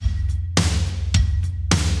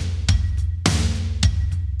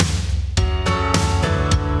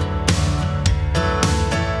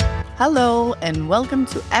Hello and welcome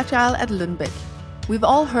to Agile at Lundbeck. We've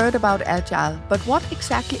all heard about Agile, but what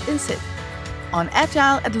exactly is it? On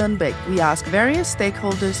Agile at Lundbeck, we ask various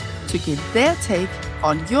stakeholders to give their take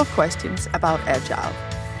on your questions about Agile.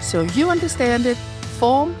 So you understand it,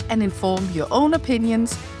 form and inform your own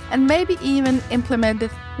opinions, and maybe even implement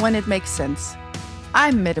it when it makes sense.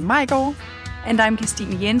 I'm Mette Meiggaard. And I'm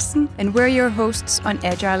Christine Jensen, and we're your hosts on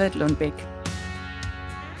Agile at Lundbeck.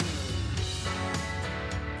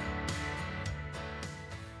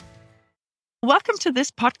 Welcome to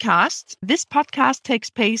this podcast. This podcast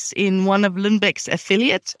takes place in one of Lundbeck's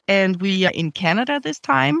affiliates, and we are in Canada this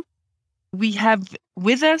time. We have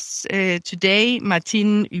with us today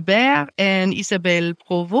Martine and Isabelle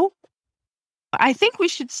Provost. I think we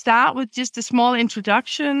should start with just a small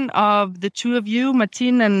introduction of the two of you,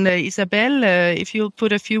 Martine and Isabelle. If you'll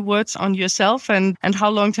put a few words on yourself and how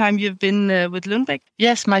long time you've been with Lundbeck.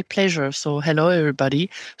 Yes, my pleasure. So hello, everybody.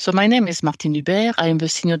 So my name is Martine Hubert. I am the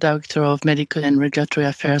Senior Director of Medical and Regulatory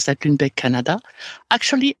Affairs at Lundbeck Canada.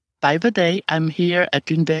 Actually, by the day, I'm here at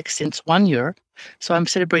Lundbeck since 1 year. So I'm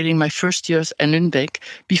celebrating my first years at Lundbeck.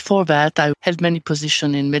 Before that, I held many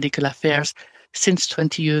positions in medical affairs since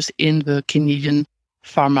 20 years in the Canadian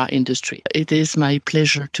pharma industry. It is my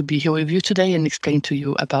pleasure to be here with you today and explain to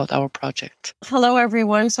you about our project. Hello,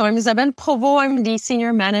 everyone. So I'm Isabelle Provost. I'm the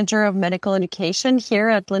Senior Manager of Medical Education here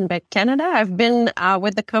at Lundbeck Canada. I've been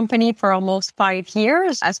with the company for almost 5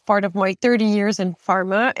 years as part of my 30 years in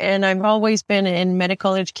pharma, and I've always been in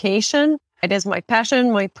medical education. It is my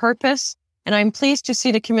passion, my purpose. And I'm pleased to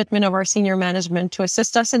see the commitment of our senior management to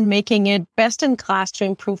assist us in making it best in class to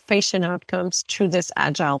improve patient outcomes through this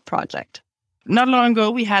Agile project. Not long ago,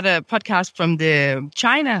 we had a podcast from the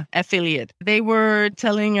China affiliate. They were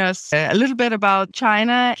telling us a little bit about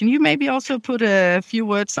China. Can you maybe also put a few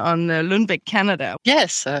words on Lundbeck Canada?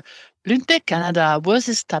 Yes, Lundbeck Canada was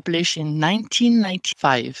established in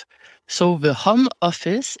 1995. So the home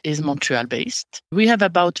office is Montreal-based. We have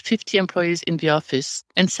about 50 employees in the office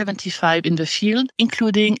and 75 in the field,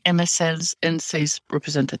 including MSLs and sales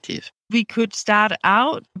representatives. We could start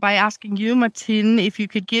out by asking you, Martine, if you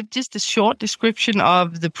could give just a short description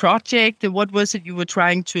of the project. What was it you were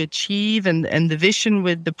trying to achieve and the vision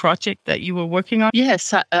with the project that you were working on?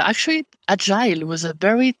 Yes, actually, Agile was a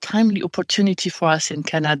very timely opportunity for us in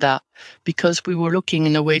Canada because we were looking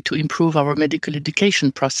in a way to improve our medical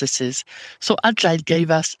education processes. So Agile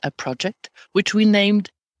gave us a project which we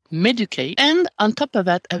named Meducate, and on top of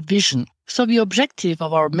that, a vision. So the objective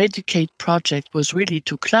of our Meducate project was really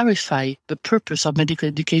to clarify the purpose of medical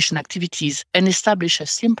education activities and establish a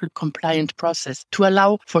simple, compliant process to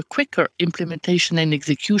allow for quicker implementation and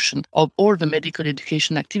execution of all the medical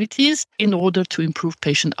education activities in order to improve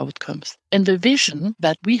patient outcomes. And the vision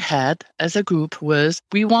that we had as a group was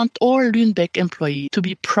we want all Lundbeck employees to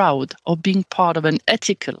be proud of being part of an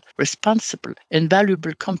ethical, responsible, and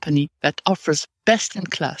valuable company that offers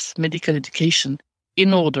best-in-class medical education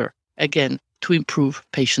in order, again, to improve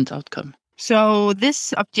patient outcome. So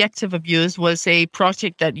this objective of yours was a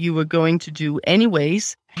project that you were going to do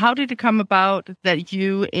anyways. How did it come about that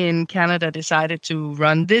you in Canada decided to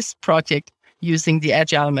run this project using the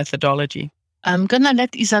Agile methodology? I'm going to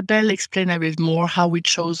let Isabelle explain a bit more how we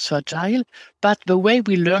chose Agile, but the way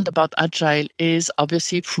we learned about Agile is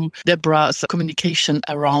obviously through Deborah's communication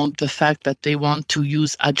around the fact that they want to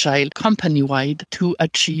use Agile company-wide to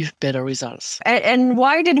achieve better results. And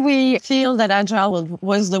why did we feel that Agile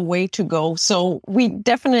was the way to go? So we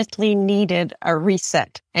definitely needed a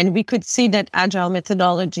reset. And we could see that Agile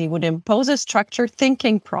methodology would impose a structured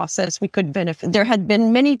thinking process we could benefit. There had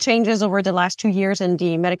been many changes over the last 2 years in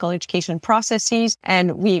the medical education processes.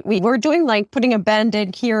 And we were doing like putting a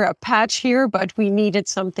band-aid here, a patch here, but we needed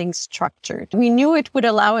something structured. We knew it would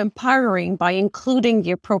allow empowering by including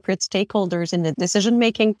the appropriate stakeholders in the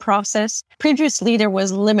decision-making process. Previously, there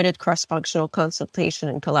was limited cross-functional consultation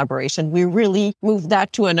and collaboration. We really moved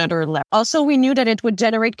that to another level. Also, we knew that it would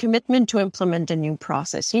generate commitment to implement a new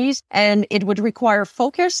process. And it would require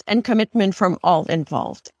focus and commitment from all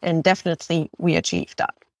involved. And definitely we achieved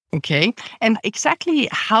that. Okay. And exactly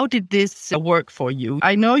how did this work for you?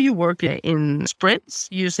 I know you work in sprints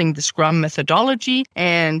using the Scrum methodology,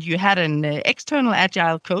 and you had an external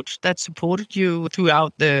Agile coach that supported you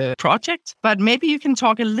throughout the project. But maybe you can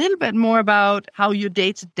talk a little bit more about how your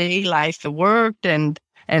day-to-day life worked and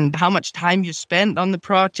how much time you spent on the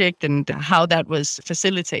project and how that was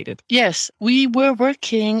facilitated. Yes, we were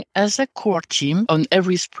working as a core team on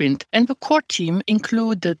every sprint, and the core team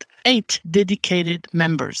included 8 dedicated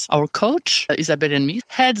members. Our coach, Isabelle and me,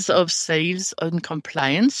 heads of sales and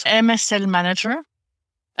compliance, MSL manager,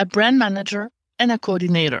 a brand manager, and a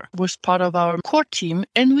coordinator was part of our core team.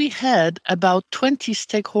 And we had about 20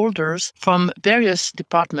 stakeholders from various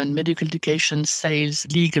departments, medical education, sales,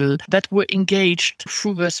 legal, that were engaged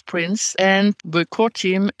through the sprints. And the core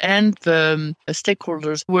team and the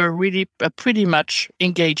stakeholders were really a pretty much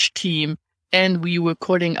engaged team. And we were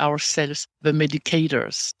calling ourselves the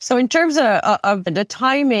medicators. So in terms of the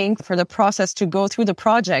timing for the process to go through the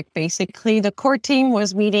project, basically the core team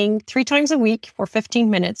was meeting 3 times a week for 15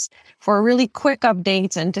 minutes for really quick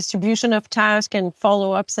updates and distribution of tasks and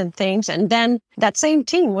follow-ups and things. And then that same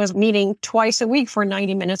team was meeting twice a week for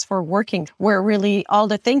 90 minutes for working, where really all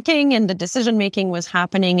the thinking and the decision-making was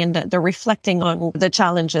happening and the reflecting on the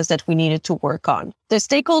challenges that we needed to work on. The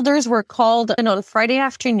stakeholders were called in on Friday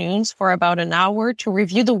afternoons for about an hour to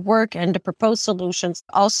review the work and the proposed solutions.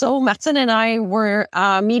 Also, Martine and I were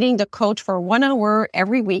meeting the coach for 1 hour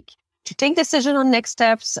every week to take decision on next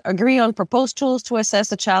steps, agree on proposed tools to assess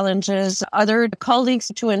the challenges, other colleagues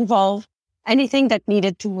to involve, anything that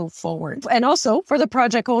needed to move forward. And also for the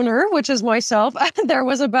project owner, which is myself, there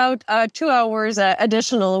was about 2 hours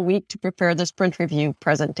additional a week to prepare the sprint review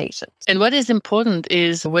presentation. And what is important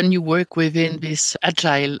is when you work within this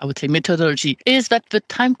agile, I would say, methodology, is that the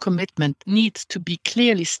time commitment needs to be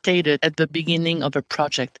clearly stated at the beginning of a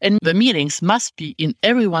project. And the meetings must be in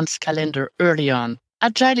everyone's calendar early on.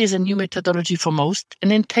 Agile is a new methodology for most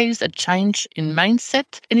and entails a change in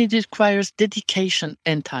mindset, and it requires dedication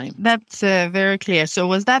and time. That's very clear. So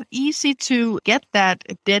was that easy to get that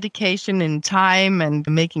dedication in time and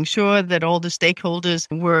making sure that all the stakeholders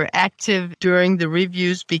were active during the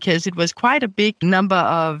reviews? Because it was quite a big number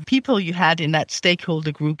of people you had in that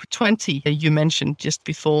stakeholder group, 20 you mentioned just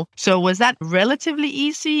before. So was that relatively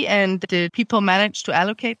easy, and did people manage to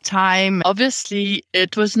allocate time? Obviously,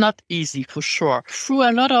 it was not easy for sure. Through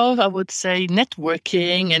a lot of, I would say,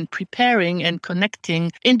 networking and preparing and connecting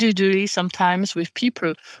individually sometimes with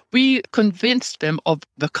people, we convinced them of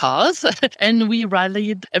the cause and we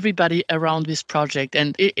rallied everybody around this project.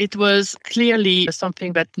 And it was clearly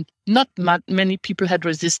something that not many people had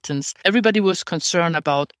resistance. Everybody was concerned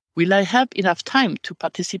about, will I have enough time to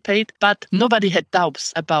participate? But nobody had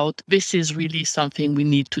doubts about this is really something we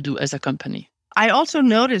need to do as a company. I also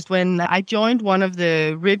noticed when I joined one of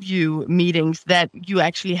the review meetings that you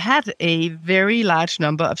actually had a very large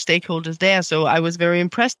number of stakeholders there. So I was very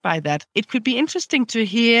impressed by that. It could be interesting to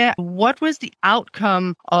hear what was the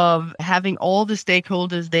outcome of having all the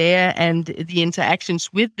stakeholders there and the interactions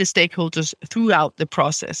with the stakeholders throughout the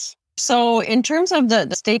process. So in terms of the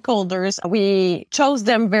stakeholders, we chose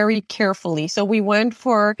them very carefully. So we went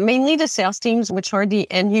for mainly the sales teams, which are the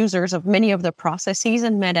end users of many of the processes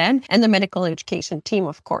in MedEd, and the medical education team,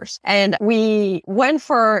 of course. And we went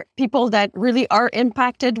for people that really are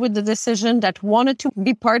impacted with the decision, that wanted to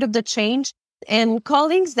be part of the change, and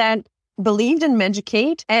colleagues that believed in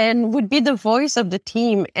Meducate and would be the voice of the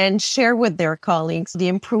team and share with their colleagues the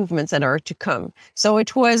improvements that are to come. So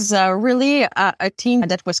it was really a team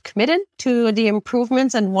that was committed to the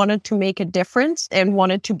improvements and wanted to make a difference and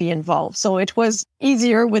wanted to be involved. So it was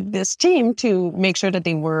easier with this team to make sure that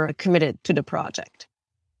they were committed to the project.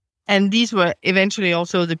 And these were eventually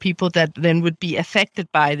also the people that then would be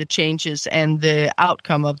affected by the changes and the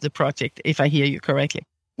outcome of the project, if I hear you correctly.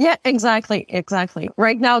 Yeah, exactly.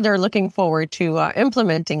 Right now, they're looking forward to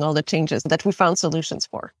implementing all the changes that we found solutions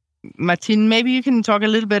for. Martine, maybe you can talk a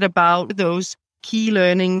little bit about those key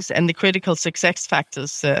learnings and the critical success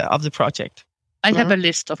factors of the project. I have a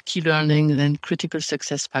list of key learnings and critical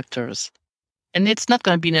success factors. And it's not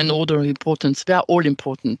going to be in an order of importance. They are all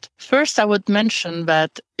important. First, I would mention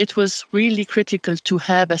that it was really critical to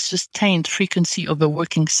have a sustained frequency of a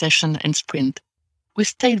working session and sprint. We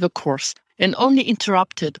stayed the course and only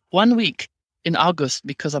interrupted 1 week in August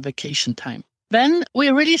because of vacation time. Then we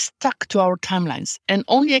really stuck to our timelines and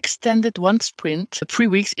only extended one sprint 3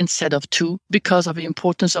 weeks instead of 2 because of the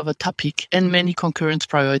importance of a topic and many concurrent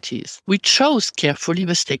priorities. We chose carefully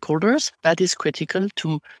the stakeholders. That is critical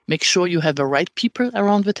to make sure you have the right people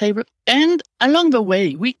around the table. And along the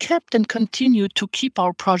way, we kept and continued to keep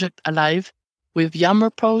our project alive with Yammer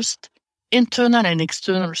posts, internal and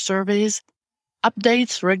external surveys,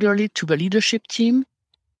 updates regularly to the leadership team.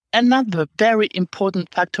 Another very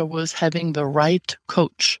important factor was having the right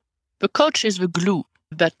coach. The coach is the glue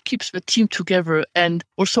that keeps the team together and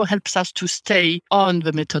also helps us to stay on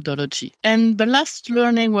the methodology. And the last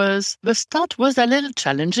learning was the start was a little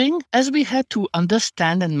challenging as we had to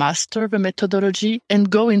understand and master the methodology and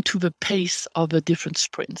go into the pace of the different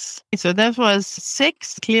sprints. So that was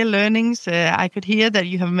 6 clear learnings. I could hear that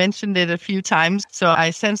you have mentioned it a few times. So I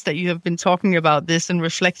sense that you have been talking about this and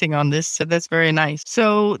reflecting on this. So that's very nice.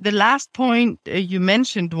 So the last point you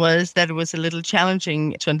mentioned was that it was a little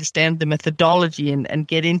challenging to understand the methodology and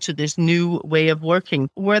get into this new way of working.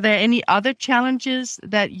 Were there any other challenges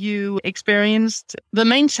that you experienced? The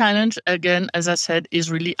main challenge, again, as I said,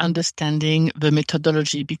 is really understanding the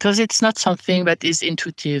methodology because it's not something that is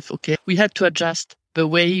intuitive. Okay, we had to adjust the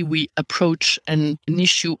way we approach an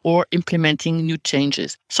issue or implementing new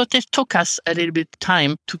changes. So it took us a little bit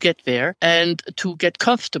time to get there and to get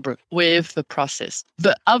comfortable with the process.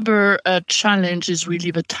 The other challenge is really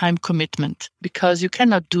the time commitment because you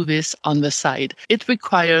cannot do this on the side. It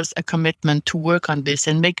requires a commitment to work on this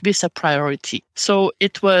and make this a priority. So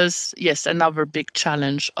it was, yes, another big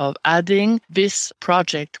challenge of adding this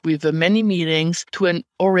project with the many meetings to an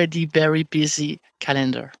already very busy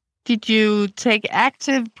calendar. Did you take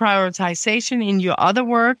active prioritization in your other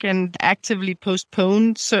work and actively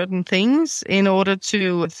postpone certain things in order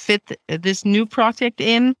to fit this new project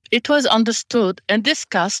in? It was understood and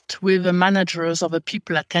discussed with the managers of the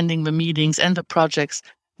people attending the meetings and the projects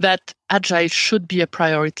that agile should be a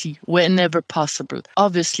priority whenever possible.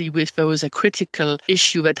 Obviously, if there was a critical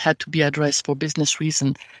issue that had to be addressed for business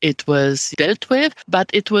reason, it was dealt with, but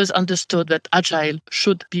it was understood that agile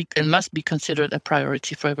should be and must be considered a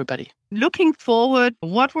priority for everybody. Looking forward,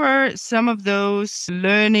 what were some of those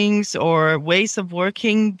learnings or ways of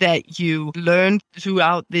working that you learned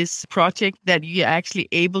throughout this project that you're actually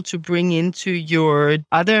able to bring into your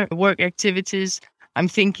other work activities? I'm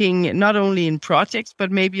thinking not only in projects,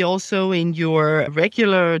 but maybe also in your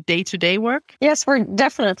regular day-to-day work? Yes, we're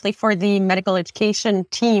definitely for the medical education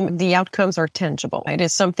team, the outcomes are tangible. It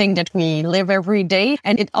is something that we live every day.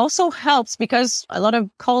 And it also helps because a lot of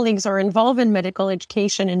colleagues are involved in medical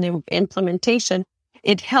education and the implementation.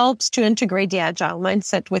 It helps to integrate the agile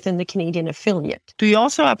mindset within the Canadian affiliate. Do you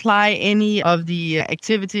also apply any of the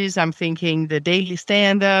activities, I'm thinking the daily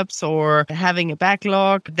stand-ups or having a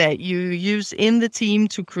backlog that you use in the team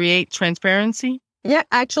to create transparency? Yeah,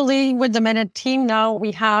 actually, with the Med team now,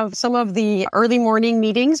 we have some of the early morning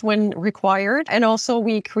meetings when required. And also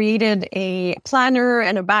we created a planner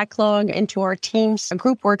and a backlog into our team's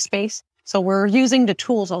group workspace. So we're using the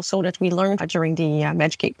tools also that we learned during the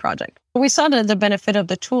Medscape project. We saw the benefit of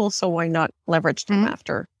the tools, so why not leverage them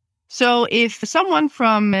after? So if someone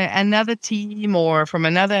from another team or from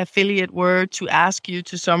another affiliate were to ask you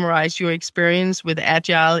to summarize your experience with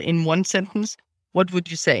Agile in one sentence, what would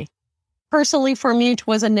you say? Personally, for me, it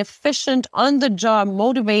was an efficient, on-the-job,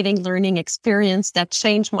 motivating learning experience that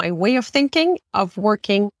changed my way of thinking, of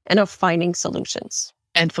working, and of finding solutions.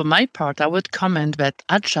 And for my part, I would comment that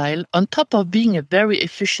Agile, on top of being a very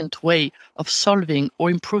efficient way of solving or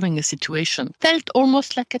improving a situation, felt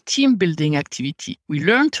almost like a team-building activity. We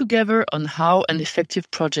learned together on how an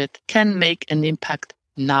effective project can make an impact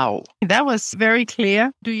now. That was very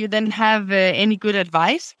clear. Do you then have any good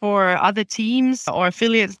advice for other teams or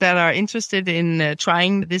affiliates that are interested in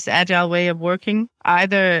trying this Agile way of working,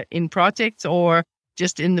 either in projects or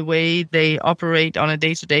just in the way they operate on a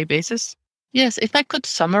day-to-day basis? Yes, if I could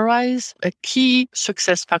summarize, a key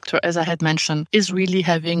success factor, as I had mentioned, is really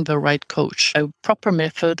having the right coach, a proper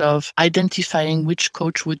method of identifying which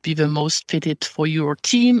coach would be the most fitted for your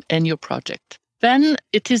team and your project. Then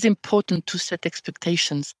it is important to set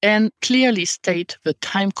expectations and clearly state the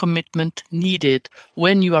time commitment needed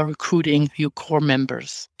when you are recruiting your core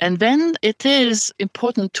members. And then it is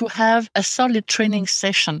important to have a solid training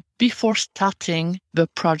session before starting the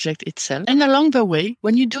project itself. And along the way,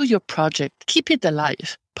 when you do your project, keep it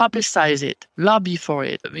alive. Publicize it, lobby for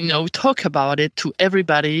it, talk about it to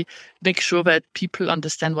everybody, make sure that people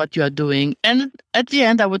understand what you are doing. And at the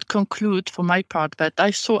end, I would conclude for my part that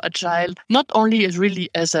I saw Agile not only as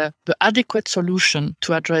the adequate solution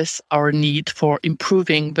to address our need for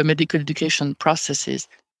improving the medical education processes,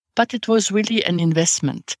 but it was really an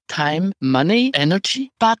investment, time, money,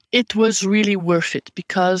 energy, but it was really worth it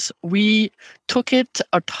because we took it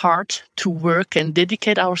at heart to work and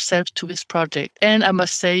dedicate ourselves to this project. And I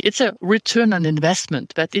must say, it's a return on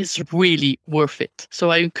investment that is really worth it.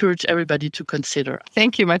 So I encourage everybody to consider.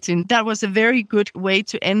 Thank you, Martine. That was a very good way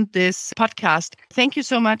to end this podcast. Thank you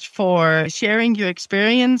so much for sharing your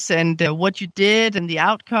experience and what you did and the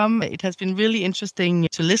outcome. It has been really interesting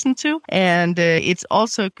to listen to. And it's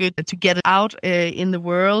also good to get it out in the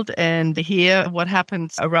world and hear what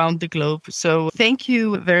happens around the globe. So thank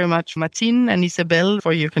you very much, Martine and Isabelle,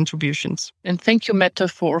 for your contributions. And thank you, Mette,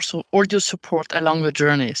 for also all your support along the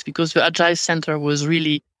journeys, because the Agile Center was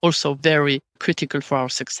really also very critical for our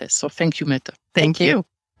success. So thank you, Mette. Thank you.